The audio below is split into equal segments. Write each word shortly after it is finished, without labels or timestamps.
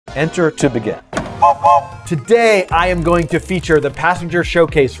Enter to begin. Today, I am going to feature the passenger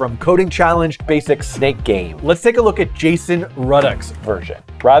showcase from Coding Challenge Basic Snake Game. Let's take a look at Jason Ruddock's version.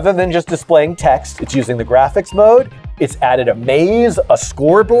 Rather than just displaying text, it's using the graphics mode. It's added a maze, a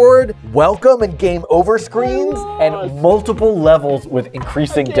scoreboard, welcome and game over screens, and multiple levels with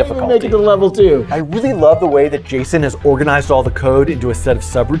increasing difficulty. Make it to level 2. I really love the way that Jason has organized all the code into a set of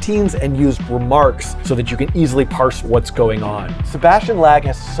subroutines and used remarks so that you can easily parse what's going on. Sebastian Lag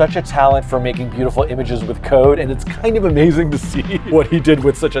has such a talent for making beautiful images with code, and it's kind of amazing to see what he did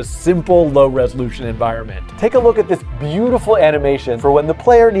with such a simple, low-resolution environment. Take a look at this beautiful animation for when the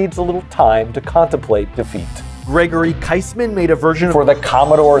player needs a little time to contemplate defeat. Gregory Keisman made a version for the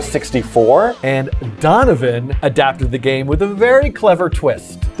Commodore 64, and Donovan adapted the game with a very clever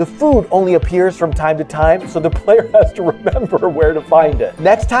twist. The food only appears from time to time, so the player has to remember where to find it.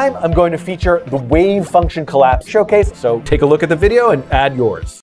 Next time, I'm going to feature the wave function collapse showcase, so take a look at the video and add yours.